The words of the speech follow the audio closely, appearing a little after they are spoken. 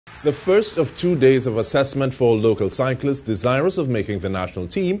The first of 2 days of assessment for local cyclists desirous of making the national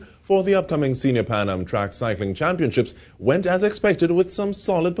team for the upcoming Senior Pan Am Track Cycling Championships went as expected with some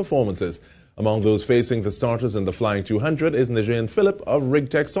solid performances. Among those facing the starters in the Flying 200 is Nigerian Philip of Rig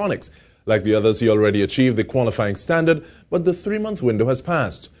Texonics. Like the others, he already achieved the qualifying standard, but the 3-month window has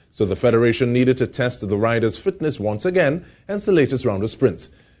passed. So the federation needed to test the rider's fitness once again, hence the latest round of sprints.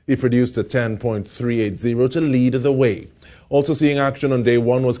 He produced a 10.380 to lead the way. Also seeing action on day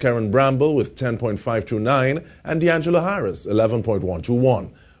one was Karen Bramble with 10.529 and D'Angelo Harris 11.121,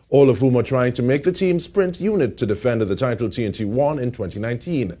 all of whom are trying to make the team sprint unit to defend the title TNT won in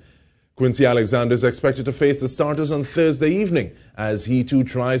 2019. Quincy Alexander is expected to face the starters on Thursday evening as he too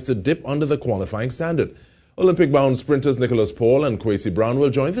tries to dip under the qualifying standard. Olympic-bound sprinters Nicholas Paul and Kwesi Brown will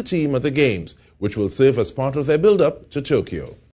join the team at the Games, which will serve as part of their build-up to Tokyo.